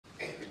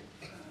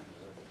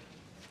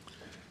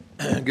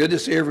Good to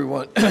see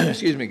everyone.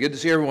 Excuse me. Good to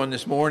see everyone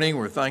this morning.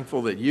 We're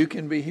thankful that you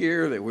can be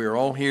here, that we're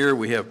all here.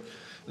 We have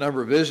a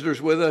number of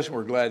visitors with us.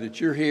 We're glad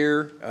that you're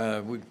here.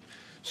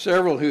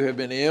 Several who have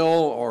been ill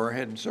or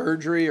had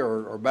surgery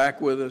are back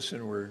with us,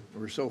 and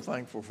we're so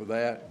thankful for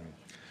that.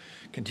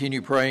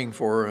 Continue praying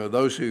for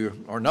those who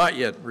are not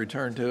yet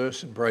returned to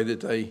us, and pray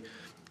that they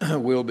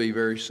will be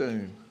very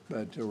soon.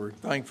 But we're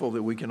thankful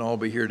that we can all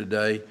be here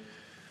today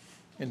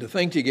and to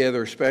think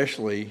together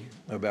especially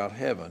about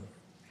heaven.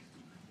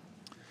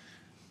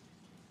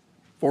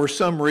 For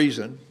some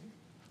reason,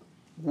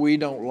 we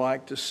don't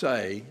like to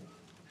say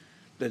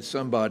that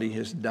somebody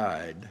has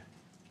died.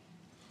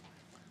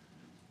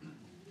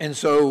 And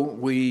so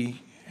we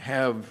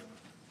have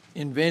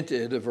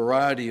invented a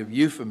variety of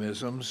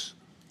euphemisms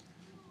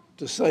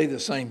to say the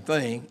same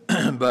thing,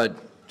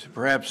 but to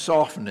perhaps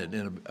soften it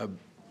in a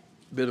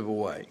bit of a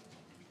way.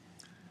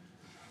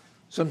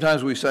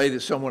 Sometimes we say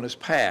that someone has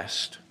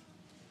passed,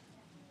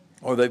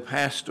 or they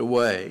passed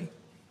away,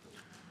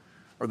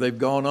 or they've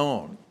gone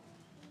on,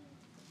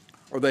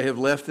 or they have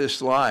left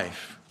this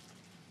life.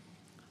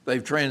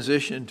 They've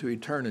transitioned to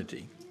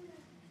eternity.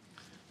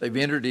 They've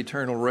entered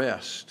eternal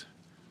rest.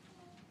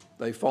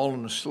 They've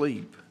fallen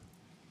asleep.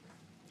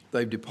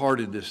 They've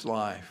departed this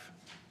life.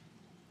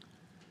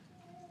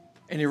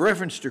 And in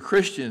reference to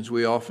Christians,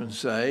 we often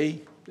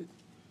say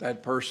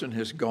that person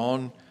has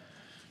gone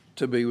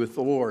to be with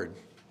the Lord.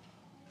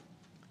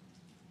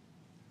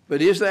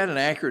 But is that an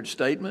accurate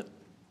statement?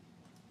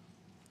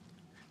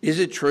 Is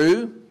it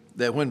true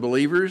that when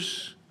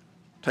believers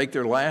take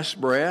their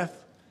last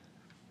breath,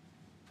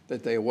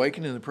 that they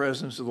awaken in the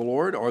presence of the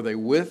Lord? Are they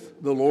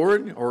with the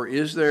Lord, or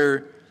is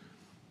there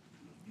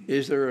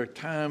a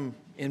time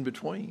in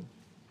between?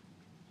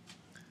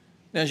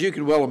 Now, as you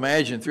can well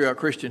imagine, throughout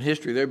Christian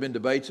history, there have been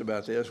debates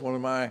about this. One of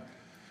my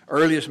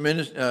earliest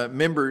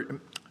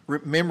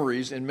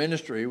memories in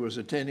ministry was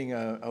attending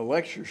a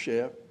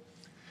lectureship,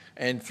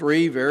 and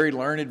three very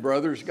learned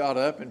brothers got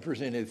up and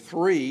presented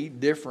three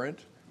different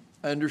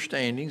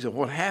understandings of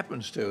what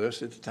happens to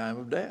us at the time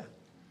of death.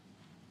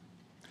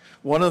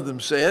 One of them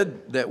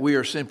said that we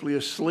are simply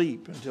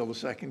asleep until the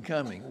second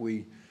coming.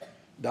 We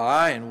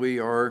die and we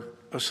are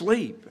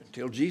asleep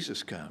until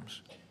Jesus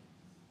comes.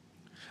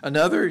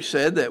 Another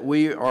said that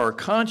we are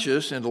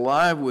conscious and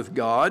alive with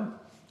God,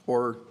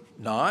 or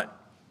not,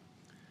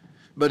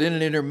 but in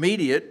an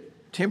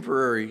intermediate,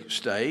 temporary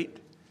state.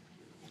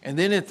 And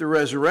then at the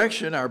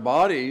resurrection, our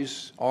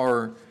bodies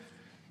are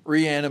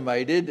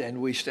reanimated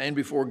and we stand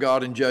before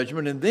God in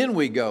judgment, and then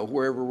we go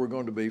wherever we're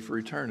going to be for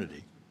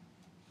eternity.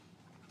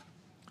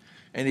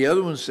 And the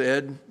other one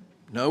said,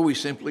 no, we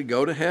simply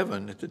go to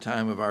heaven at the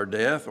time of our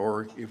death,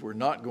 or if we're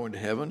not going to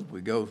heaven,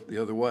 we go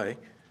the other way.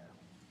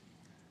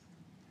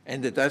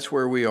 And that's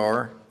where we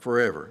are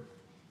forever.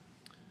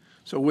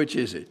 So which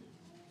is it?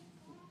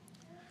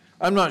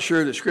 I'm not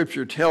sure that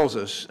Scripture tells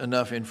us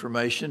enough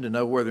information to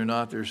know whether or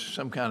not there's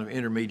some kind of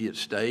intermediate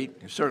state.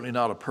 It's certainly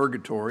not a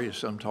purgatory, as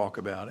some talk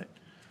about it.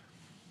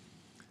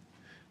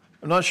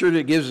 I'm not sure that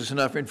it gives us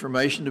enough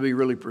information to be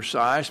really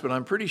precise, but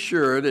I'm pretty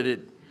sure that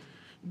it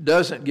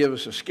doesn't give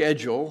us a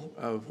schedule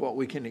of what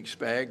we can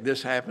expect.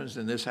 This happens,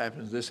 and this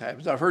happens, this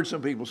happens. I've heard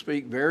some people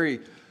speak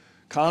very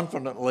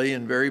confidently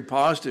and very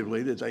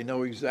positively that they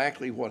know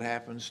exactly what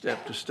happens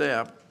step to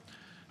step.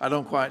 I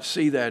don't quite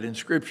see that in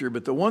Scripture,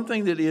 but the one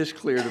thing that is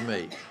clear to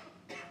me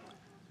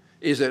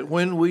is that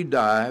when we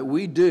die,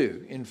 we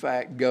do, in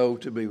fact, go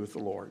to be with the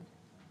Lord.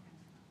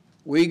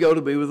 We go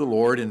to be with the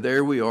Lord, and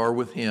there we are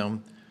with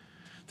Him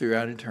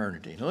throughout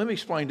eternity. Now, let me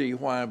explain to you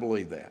why I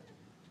believe that.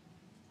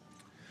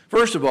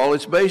 First of all,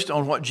 it's based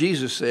on what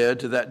Jesus said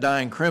to that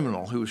dying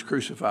criminal who was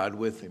crucified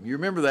with Him. You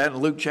remember that in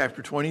Luke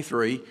chapter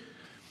 23,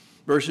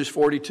 verses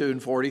 42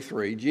 and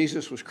 43.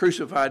 Jesus was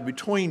crucified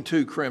between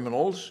two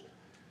criminals,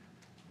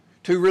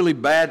 two really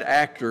bad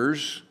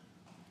actors.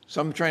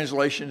 Some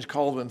translations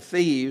call them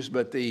thieves,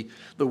 but the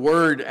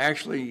word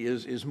actually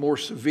is more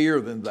severe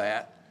than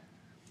that.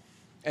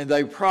 And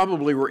they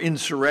probably were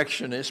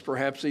insurrectionists,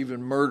 perhaps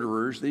even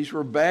murderers. These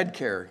were bad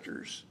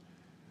characters.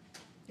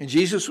 And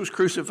Jesus was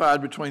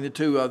crucified between the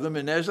two of them,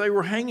 and as they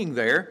were hanging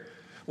there,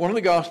 one of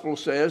the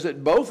Gospels says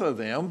that both of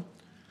them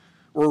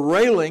were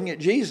railing at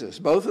Jesus.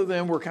 Both of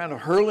them were kind of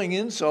hurling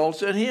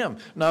insults at Him.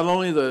 Not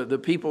only the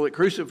people that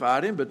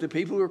crucified Him, but the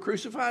people who were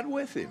crucified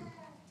with Him.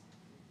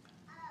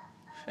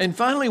 And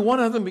finally, one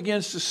of them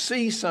begins to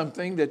see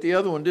something that the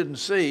other one didn't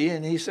see,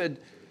 and he said,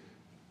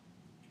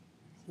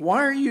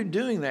 "Why are you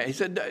doing that?" He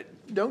said,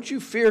 "Don't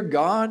you fear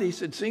God?" He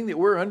said, "Seeing that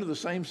we're under the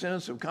same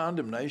sentence of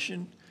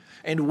condemnation,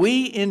 and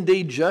we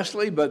indeed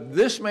justly, but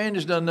this man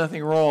has done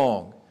nothing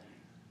wrong."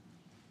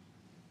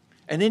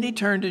 And then he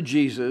turned to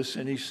Jesus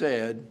and he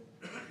said,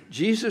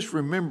 "Jesus,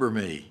 remember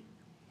me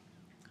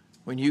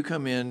when you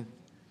come in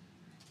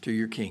to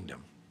your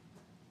kingdom."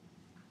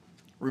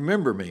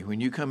 Remember me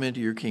when you come into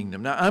your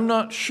kingdom. Now, I'm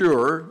not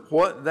sure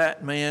what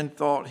that man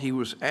thought he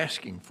was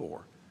asking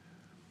for.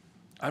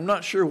 I'm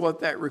not sure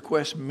what that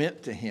request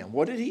meant to him.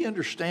 What did he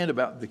understand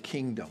about the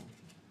kingdom?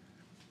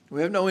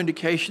 We have no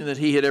indication that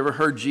he had ever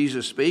heard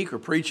Jesus speak or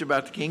preach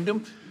about the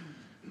kingdom.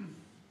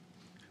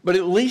 But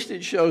at least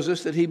it shows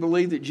us that he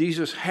believed that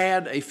Jesus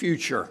had a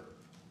future.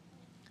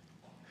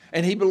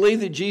 And he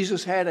believed that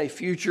Jesus had a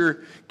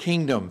future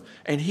kingdom,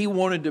 and he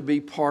wanted to be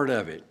part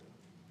of it.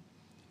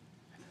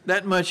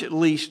 That much at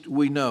least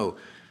we know.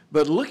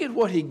 But look at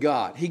what he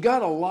got. He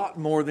got a lot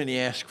more than he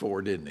asked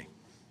for, didn't he?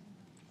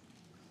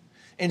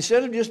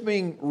 Instead of just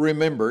being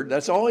remembered,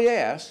 that's all he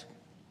asked.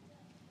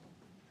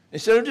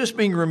 Instead of just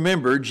being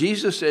remembered,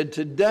 Jesus said,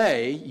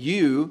 today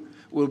you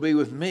will be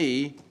with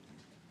me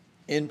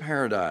in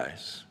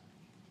paradise.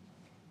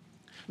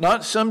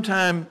 Not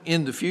sometime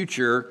in the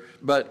future,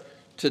 but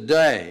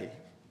today.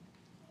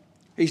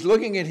 He's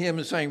looking at him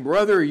and saying,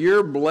 brother,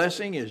 your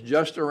blessing is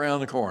just around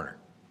the corner.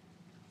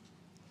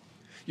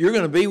 You're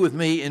going to be with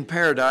me in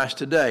paradise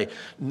today.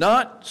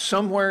 Not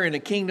somewhere in a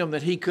kingdom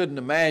that he couldn't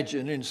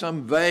imagine, in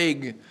some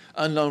vague,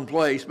 unknown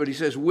place, but he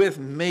says, with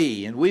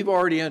me. And we've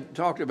already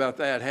talked about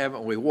that,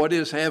 haven't we? What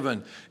is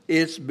heaven?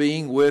 It's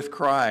being with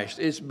Christ.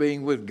 It's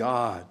being with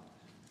God.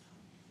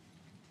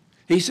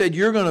 He said,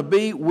 you're going to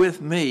be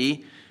with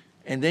me.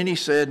 And then he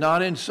said,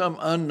 not in some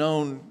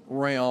unknown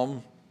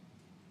realm,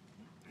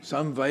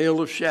 some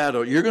veil of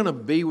shadow. You're going to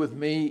be with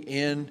me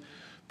in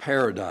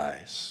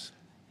paradise.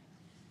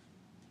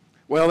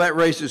 Well, that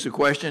raises a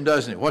question,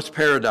 doesn't it? What's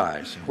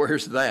paradise?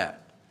 Where's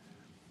that?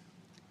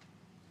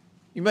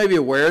 You may be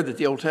aware that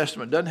the Old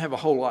Testament doesn't have a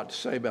whole lot to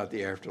say about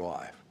the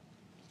afterlife.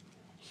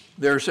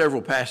 There are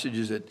several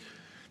passages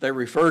that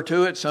refer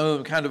to it, some of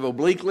them kind of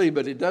obliquely,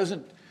 but it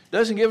doesn't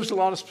give us a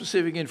lot of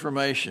specific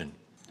information.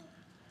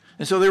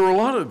 And so there were a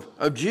lot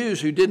of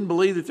Jews who didn't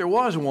believe that there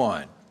was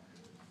one.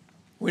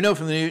 We know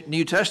from the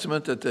New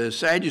Testament that the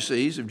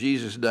Sadducees of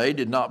Jesus' day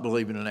did not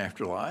believe in an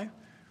afterlife.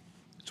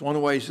 It's one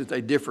of the ways that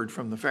they differed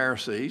from the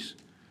Pharisees.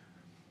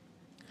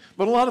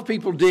 But a lot of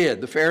people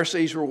did. The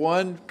Pharisees were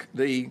one.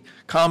 The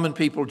common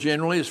people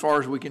generally, as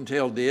far as we can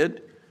tell,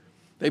 did.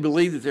 They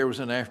believed that there was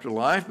an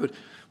afterlife. But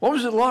what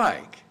was it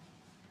like?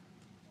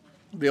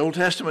 The Old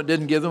Testament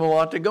didn't give them a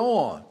lot to go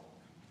on.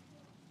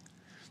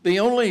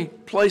 The only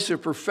place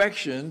of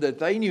perfection that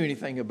they knew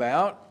anything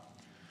about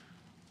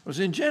was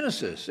in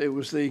Genesis. It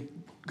was the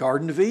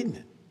Garden of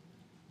Eden.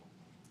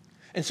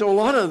 And so a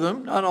lot of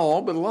them, not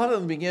all, but a lot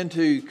of them began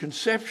to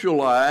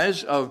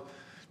conceptualize of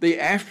the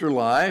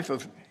afterlife,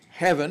 of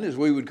heaven, as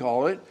we would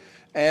call it,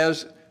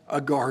 as a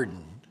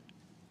garden.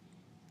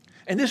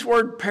 And this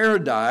word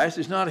paradise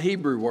is not a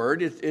Hebrew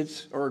word,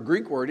 or a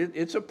Greek word,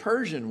 it's a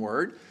Persian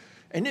word,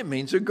 and it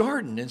means a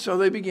garden. And so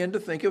they began to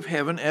think of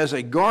heaven as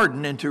a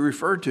garden and to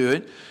refer to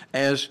it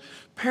as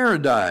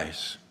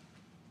paradise.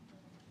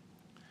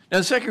 Now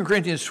in 2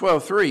 Corinthians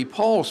 12:3,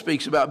 Paul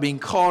speaks about being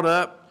caught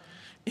up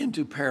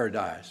into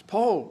paradise.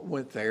 Paul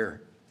went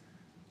there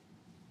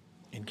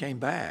and came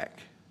back.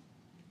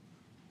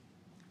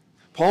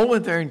 Paul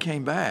went there and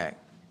came back.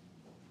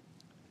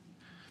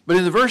 But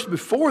in the verse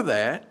before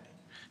that,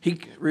 he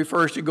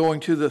refers to going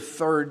to the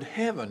third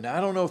heaven. Now,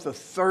 I don't know if the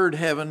third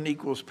heaven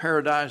equals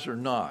paradise or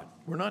not.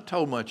 We're not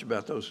told much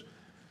about those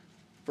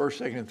first,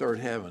 second, and third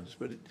heavens,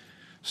 but it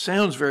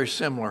sounds very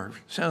similar.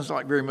 Sounds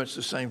like very much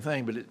the same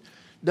thing, but it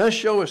does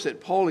show us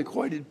that Paul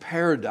equated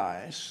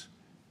paradise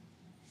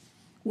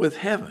with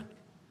heaven.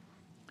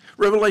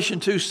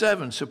 Revelation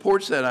 2:7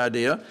 supports that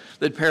idea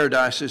that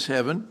paradise is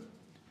heaven.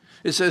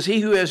 It says, he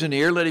who has an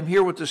ear, let him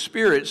hear what the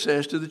Spirit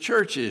says to the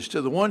churches.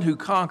 To the one who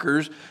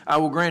conquers, I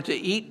will grant to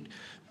eat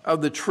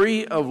of the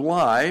tree of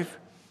life,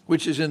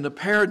 which is in the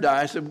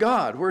paradise of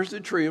God. Where's the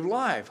tree of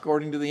life?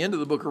 According to the end of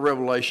the book of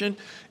Revelation,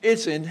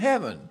 it's in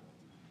heaven.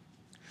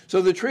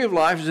 So the tree of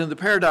life is in the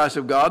paradise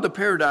of God. The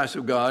paradise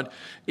of God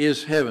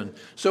is heaven.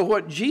 So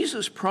what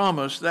Jesus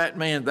promised that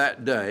man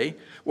that day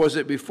was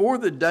that before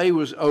the day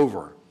was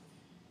over,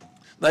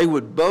 they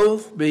would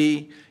both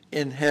be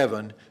in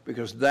heaven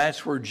because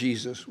that's where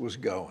Jesus was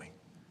going.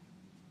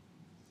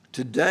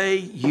 Today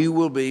you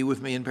will be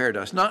with me in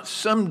paradise. Not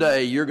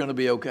someday you're going to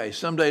be okay.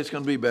 Someday it's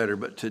going to be better.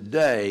 But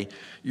today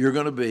you're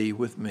going to be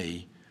with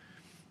me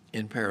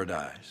in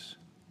paradise.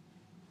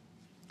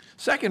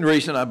 Second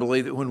reason I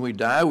believe that when we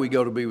die we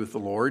go to be with the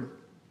Lord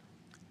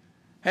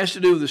has to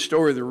do with the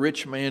story of the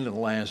rich man and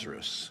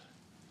Lazarus.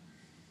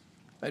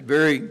 That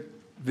very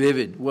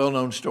vivid,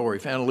 well-known story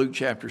found in Luke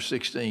chapter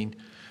 16,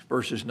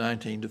 verses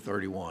 19 to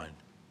 31.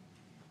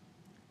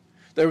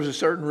 There was a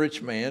certain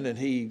rich man, and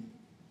he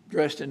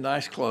dressed in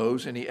nice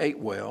clothes, and he ate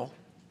well.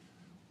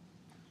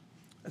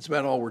 That's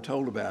about all we're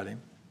told about him.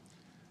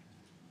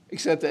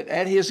 Except that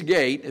at his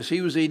gate, as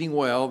he was eating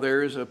well,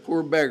 there is a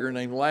poor beggar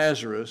named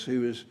Lazarus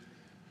who is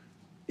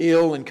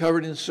ill and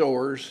covered in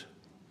sores.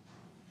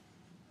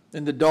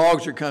 And the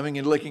dogs are coming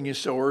and licking his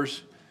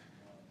sores.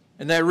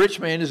 And that rich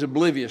man is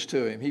oblivious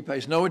to him. He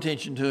pays no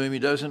attention to him. He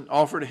doesn't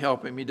offer to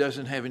help him. He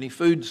doesn't have any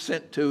food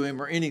sent to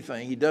him or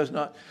anything. He does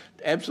not,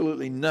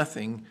 absolutely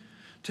nothing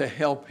to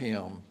help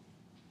him.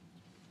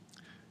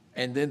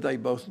 And then they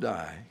both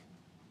die.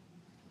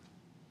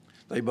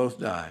 They both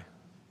die.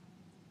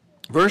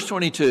 Verse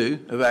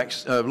 22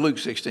 of Luke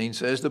 16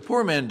 says, the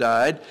poor man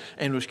died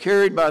and was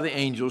carried by the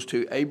angels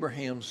to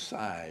Abraham's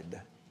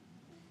side.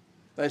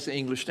 That's the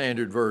English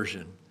Standard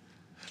Version.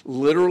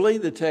 Literally,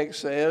 the text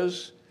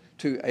says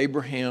to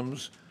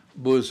Abraham's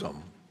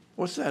bosom.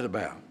 What's that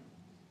about?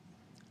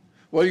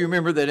 Well, you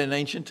remember that in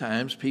ancient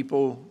times,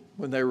 people,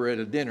 when they were at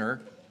a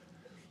dinner,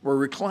 were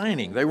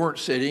reclining. They weren't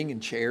sitting in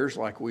chairs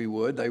like we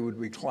would. They would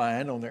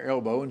recline on their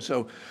elbow. And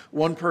so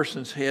one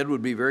person's head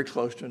would be very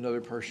close to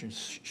another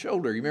person's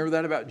shoulder. You remember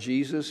that about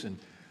Jesus and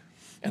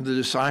the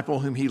disciple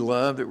whom he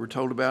loved that we're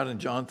told about in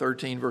John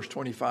 13, verse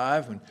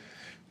 25, when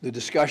the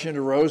discussion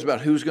arose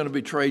about who's going to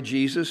betray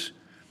Jesus.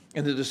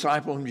 And the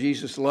disciple whom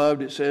Jesus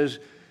loved, it says,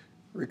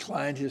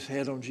 reclined his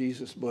head on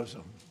Jesus'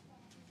 bosom.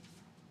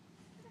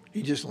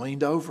 He just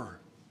leaned over.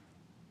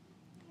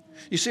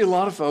 You see, a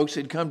lot of folks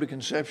had come to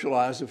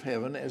conceptualize of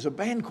heaven as a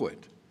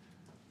banquet,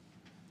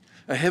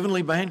 a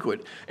heavenly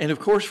banquet. And of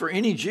course, for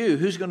any Jew,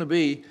 who's going to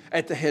be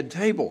at the head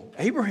table?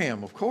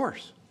 Abraham, of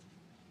course.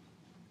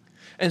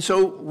 And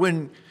so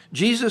when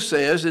Jesus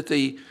says that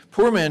the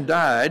poor man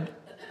died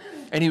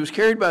and he was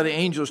carried by the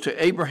angels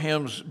to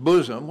Abraham's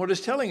bosom, what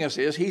it's telling us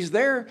is he's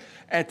there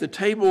at the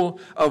table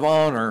of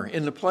honor,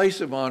 in the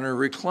place of honor,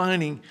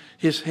 reclining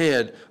his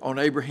head on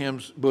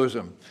Abraham's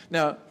bosom.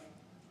 Now,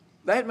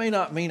 that may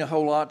not mean a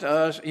whole lot to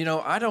us. You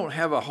know, I don't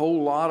have a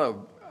whole lot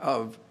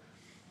of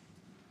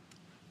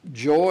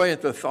joy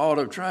at the thought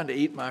of trying to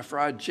eat my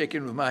fried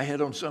chicken with my head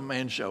on some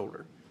man's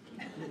shoulder.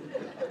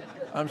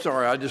 I'm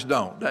sorry, I just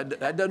don't.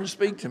 That doesn't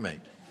speak to me.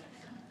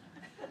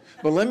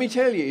 But let me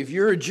tell you, if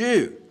you're a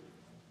Jew,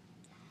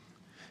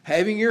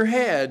 having your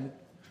head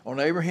on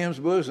Abraham's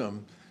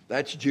bosom,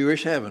 that's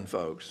Jewish heaven,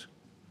 folks.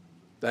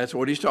 That's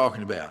what he's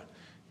talking about.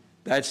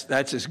 That's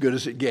as good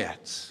as it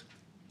gets.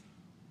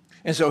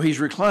 And so he's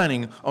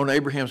reclining on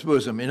Abraham's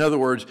bosom. In other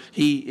words,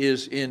 he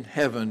is in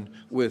heaven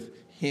with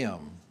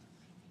him.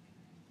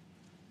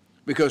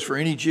 Because for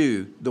any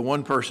Jew, the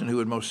one person who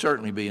would most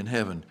certainly be in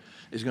heaven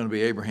is going to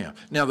be Abraham.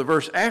 Now, the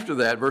verse after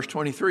that, verse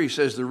 23,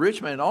 says, the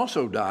rich man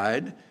also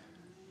died,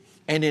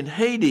 and in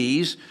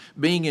Hades,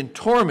 being in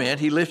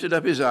torment, he lifted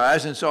up his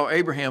eyes and saw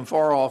Abraham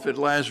far off at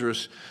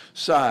Lazarus'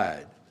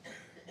 side.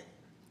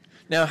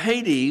 Now,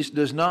 Hades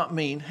does not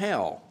mean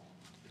hell.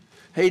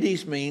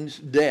 Hades means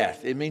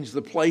death. It means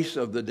the place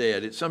of the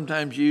dead. It's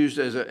sometimes used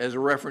as a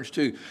reference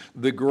to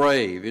the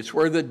grave. It's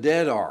where the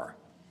dead are.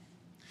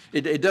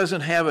 It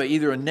doesn't have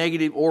either a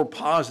negative or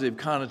positive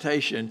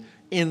connotation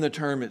in the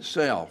term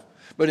itself.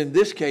 But in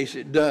this case,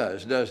 it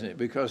does, doesn't it?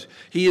 Because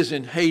he is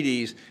in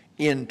Hades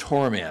in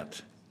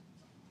torment.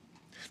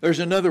 There's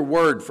another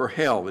word for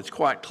hell that's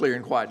quite clear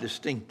and quite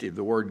distinctive,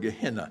 the word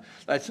Gehenna.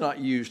 That's not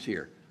used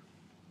here.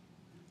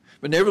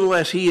 But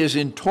nevertheless, he is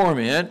in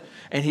torment,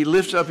 and he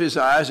lifts up his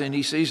eyes and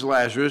he sees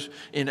Lazarus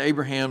in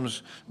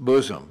Abraham's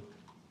bosom.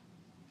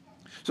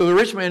 So the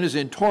rich man is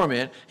in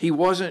torment. He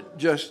wasn't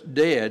just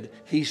dead.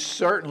 He's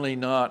certainly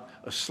not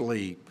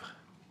asleep.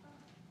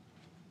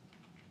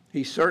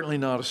 He's certainly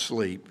not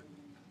asleep.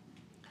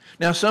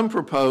 Now, some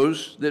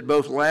propose that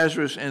both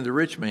Lazarus and the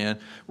rich man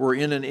were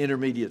in an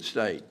intermediate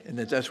state, and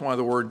that's why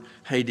the word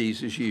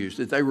Hades is used,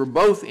 that they were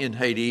both in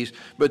Hades,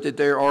 but that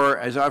there are,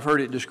 as I've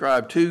heard it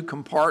described, two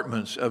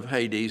compartments of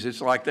Hades. It's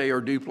like they are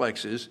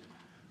duplexes,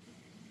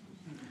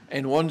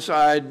 and one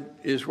side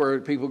is where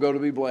people go to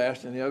be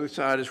blessed, and the other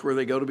side is where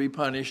they go to be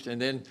punished,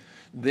 and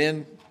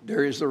then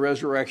there is the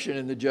resurrection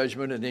and the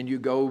judgment, and then you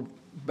go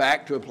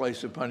back to a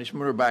place of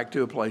punishment or back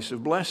to a place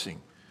of blessing.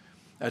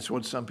 That's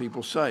what some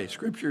people say.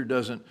 Scripture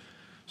doesn't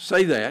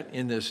say that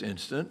in this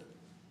instant,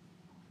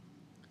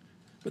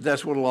 but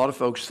that's what a lot of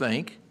folks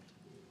think.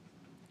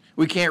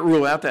 We can't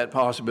rule out that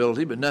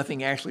possibility, but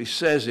nothing actually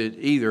says it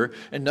either.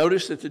 And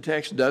notice that the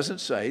text doesn't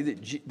say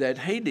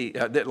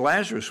that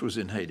Lazarus was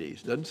in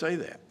Hades. It doesn't say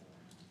that.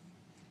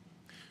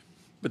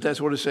 But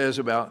that's what it says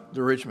about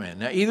the rich man.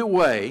 Now, either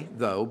way,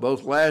 though,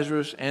 both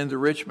Lazarus and the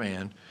rich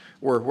man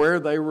were where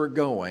they were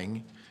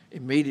going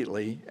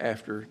immediately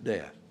after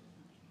death.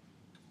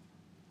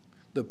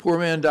 The poor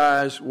man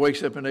dies,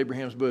 wakes up in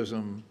Abraham's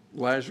bosom.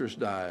 Lazarus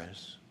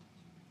dies,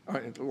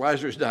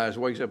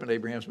 wakes up in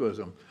Abraham's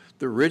bosom.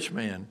 The rich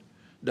man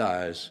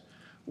dies,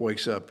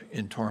 wakes up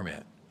in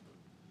torment.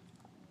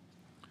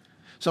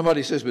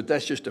 Somebody says, but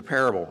that's just a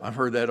parable. I've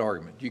heard that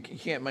argument. You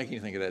can't make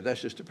anything of that. That's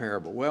just a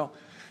parable. Well,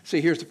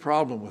 see, here's the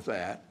problem with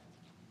that.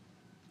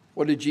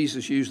 What did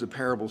Jesus use the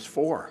parables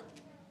for?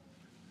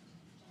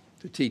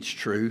 To teach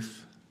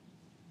truth.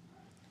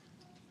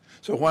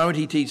 So why would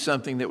he teach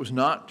something that was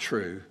not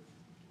true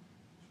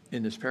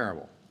in this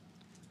parable?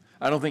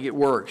 I don't think it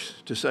works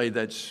to say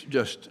that's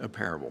just a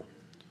parable.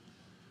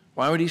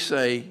 Why would he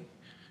say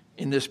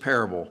in this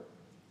parable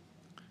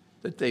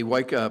that they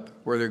wake up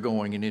where they're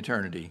going in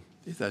eternity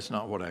if that's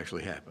not what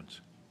actually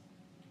happens?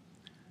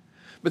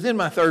 But then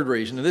my third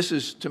reason, and this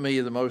is to me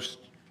the most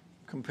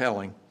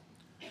compelling,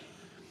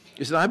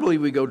 is that I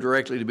believe we go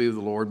directly to be with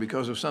the Lord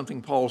because of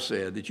something Paul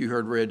said that you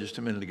heard read just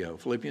a minute ago.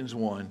 Philippians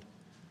 1,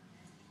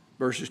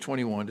 verses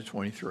 21 to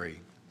 23.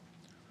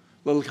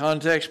 Little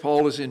context,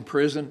 Paul is in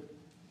prison.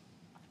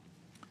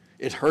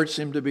 It hurts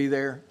him to be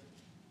there.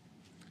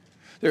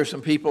 There are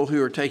some people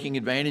who are taking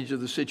advantage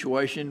of the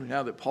situation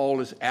now that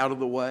Paul is out of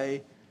the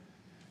way.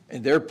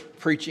 And they're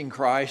preaching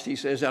Christ, he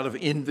says, out of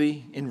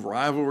envy and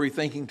rivalry,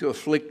 thinking to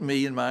afflict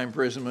me in my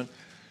imprisonment.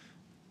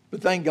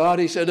 But thank God,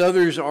 he said,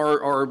 others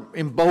are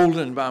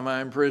emboldened by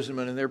my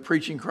imprisonment, and they're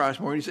preaching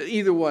Christ more. And he said,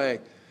 either way,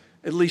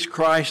 at least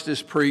Christ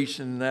is preached,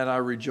 and in that I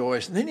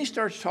rejoice. And then he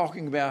starts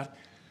talking about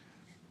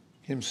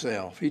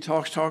himself. He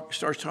starts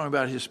talking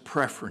about his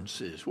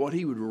preferences, what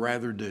he would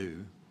rather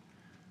do.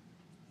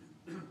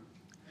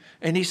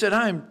 And he said,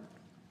 I'm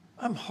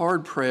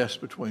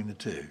hard-pressed between the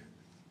two.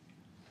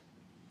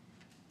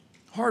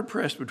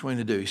 Hard-pressed between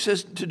the two. He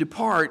says to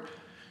depart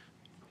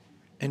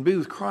and be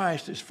with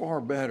Christ is far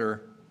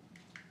better.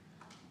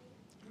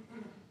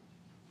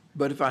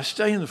 But if I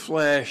stay in the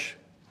flesh,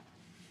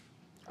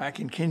 I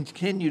can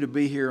continue to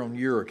be here on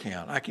your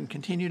account. I can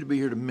continue to be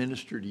here to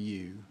minister to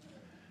you.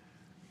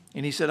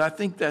 And he said, I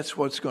think that's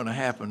what's going to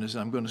happen is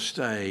I'm going to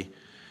stay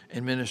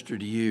and minister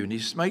to you. And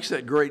he makes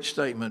that great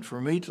statement, for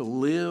me to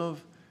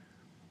live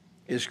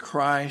is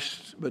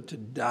Christ, but to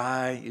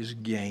die is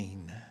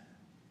gain.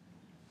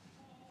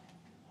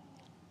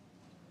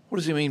 What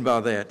does he mean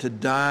by that? To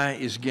die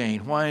is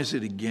gain. Why is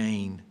it a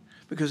gain?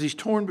 Because he's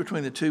torn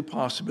between the two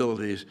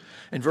possibilities.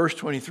 And verse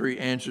 23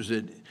 answers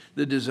it.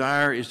 The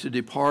desire is to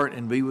depart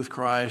and be with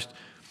Christ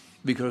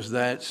because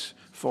that's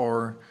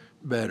far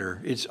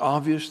better. It's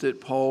obvious that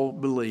Paul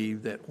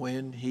believed that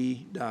when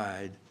he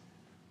died,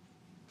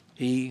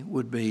 he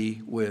would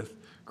be with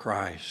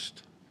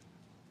Christ.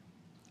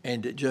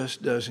 And it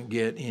just doesn't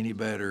get any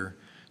better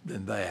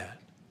than that.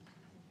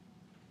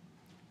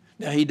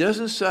 Now, he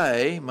doesn't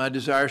say, my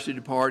desire is to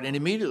depart and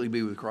immediately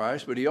be with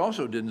Christ, but he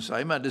also didn't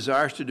say, my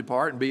desire is to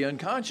depart and be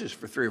unconscious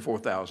for 3,000 or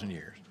 4,000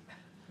 years.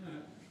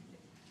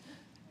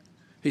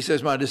 He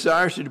says, my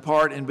desire is to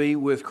depart and be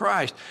with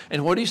Christ.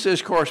 And what he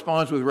says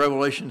corresponds with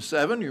Revelation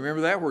 7. You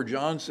remember that, where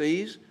John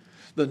sees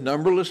the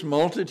numberless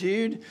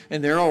multitude,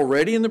 and they're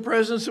already in the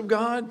presence of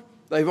God?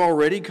 They've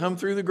already come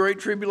through the great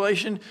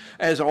tribulation,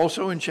 as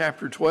also in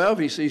chapter 12,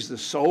 he sees the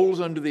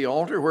souls under the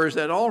altar. Where's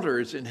that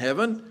altar? It's in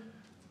heaven.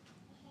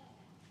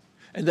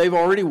 And they've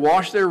already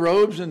washed their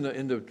robes in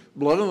the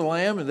blood of the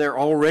Lamb, and they're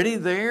already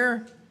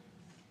there.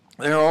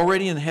 They're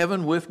already in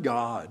heaven with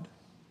God.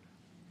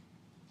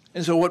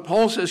 And so what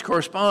Paul says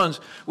corresponds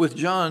with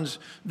John's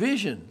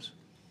visions.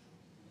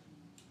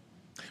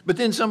 But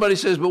then somebody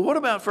says, but what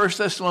about 1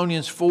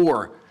 Thessalonians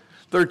 4,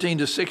 13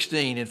 to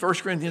 16, and 1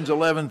 Corinthians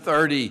 11,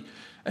 30,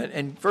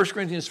 and 1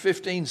 Corinthians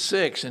 15,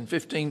 6, and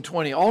 15,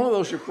 20? All of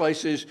those are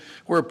places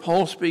where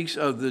Paul speaks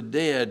of the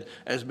dead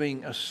as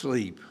being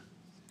asleep.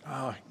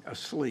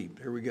 Asleep.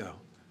 Here we go.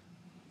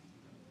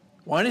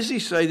 Why does he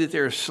say that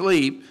they're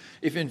asleep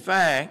if in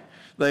fact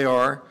they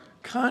are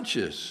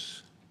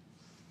conscious?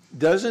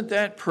 Doesn't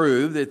that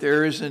prove that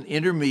there is an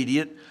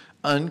intermediate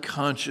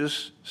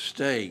unconscious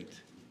state?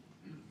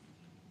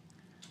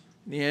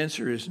 The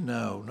answer is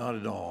no, not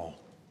at all.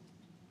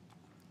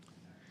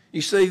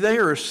 You see, they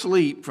are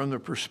asleep from the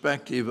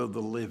perspective of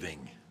the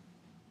living.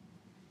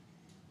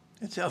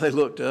 That's how they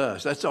look to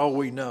us. That's all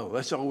we know.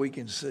 That's all we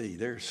can see.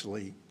 They're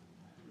asleep.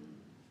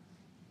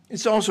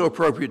 It's also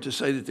appropriate to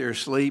say that they're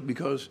asleep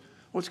because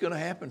what's going to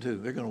happen to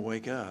them? They're going to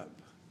wake up.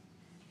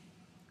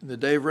 In the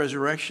day of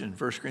resurrection,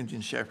 1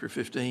 Corinthians chapter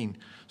 15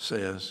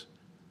 says.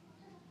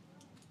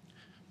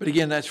 But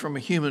again, that's from a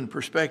human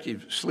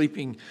perspective,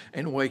 sleeping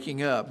and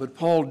waking up. But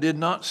Paul did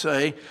not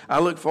say, I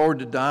look forward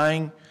to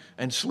dying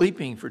and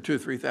sleeping for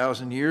 2,000 or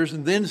 3,000 years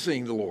and then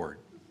seeing the Lord.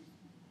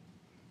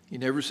 He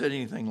never said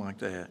anything like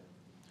that.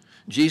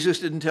 Jesus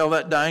didn't tell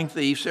that dying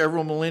thief,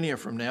 several millennia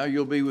from now,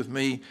 you'll be with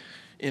me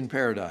in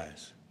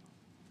paradise.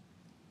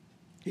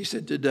 He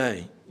said,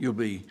 today you'll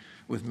be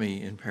with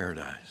me in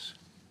paradise.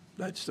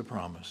 That's the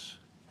promise.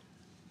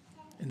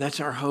 And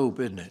that's our hope,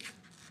 isn't it?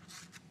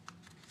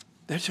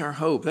 That's our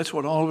hope. That's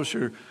what all of us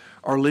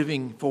are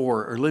living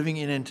for, or living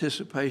in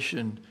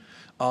anticipation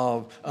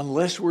of,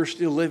 unless we're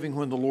still living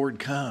when the Lord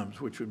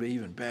comes, which would be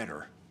even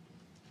better.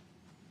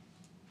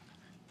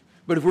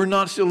 But if we're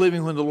not still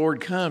living when the Lord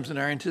comes, then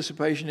our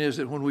anticipation is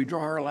that when we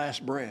draw our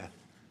last breath,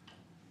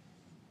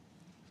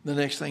 the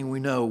next thing we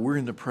know, we're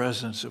in the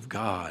presence of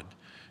God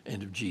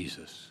and of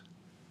Jesus.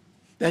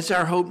 That's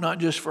our hope, not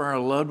just for our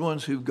loved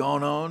ones who've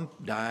gone on,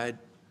 died,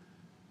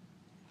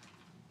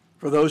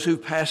 for those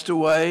who've passed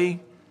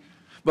away,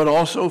 but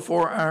also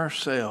for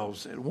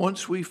ourselves. And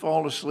once we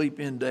fall asleep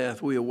in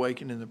death, we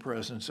awaken in the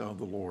presence of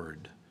the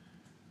Lord.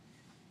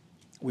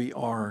 We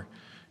are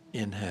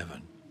in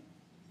heaven.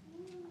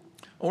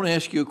 I want to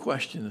ask you a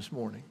question this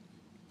morning.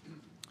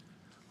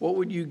 What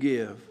would you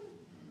give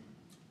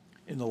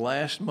in the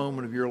last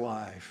moment of your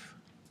life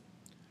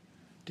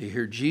to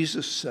hear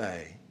Jesus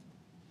say,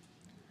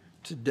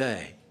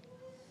 today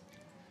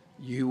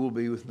you will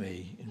be with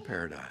me in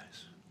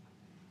paradise?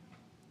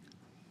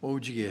 What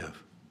would you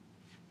give?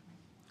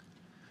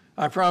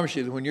 I promise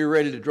you that when you're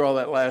ready to draw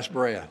that last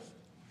breath,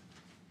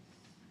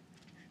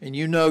 and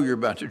you know you're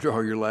about to draw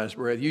your last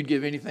breath, you'd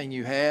give anything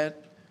you had,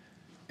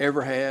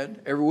 ever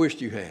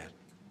wished you had,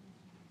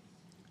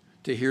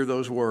 to hear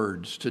those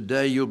words,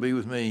 today you'll be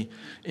with me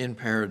in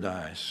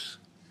paradise.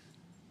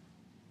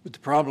 But the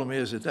problem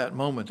is, at that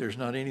moment, there's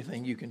not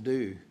anything you can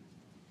do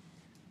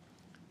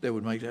that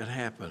would make that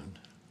happen.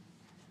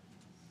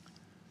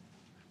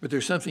 But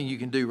there's something you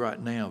can do right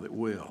now that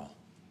will.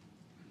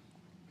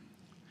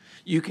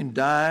 You can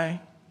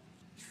die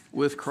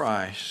with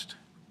Christ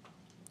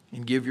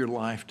and give your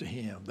life to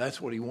him.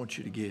 That's what he wants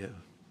you to give,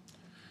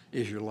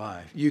 is your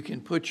life. You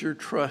can put your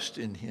trust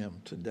in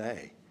him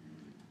today.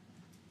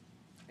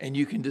 And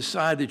you can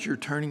decide that you're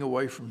turning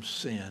away from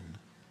sin,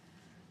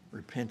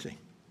 repenting.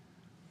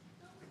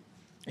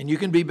 And you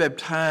can be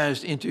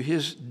baptized into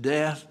his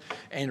death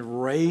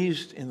and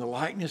raised in the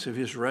likeness of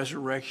his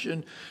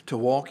resurrection to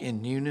walk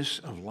in newness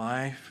of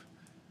life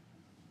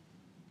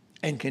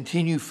and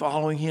continue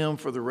following him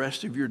for the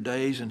rest of your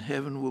days, and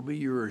heaven will be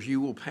yours. You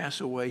will pass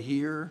away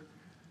here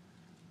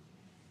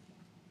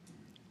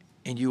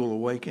and you will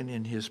awaken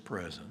in his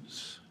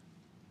presence.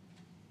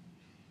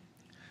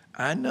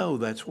 I know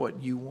that's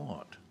what you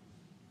want.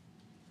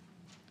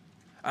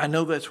 I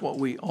know that's what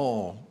we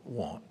all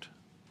want.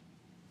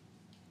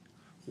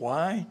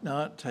 Why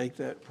not take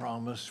that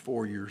promise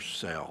for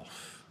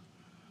yourself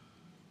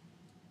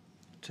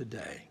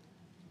today?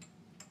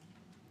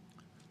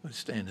 Let's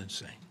stand and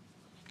sing.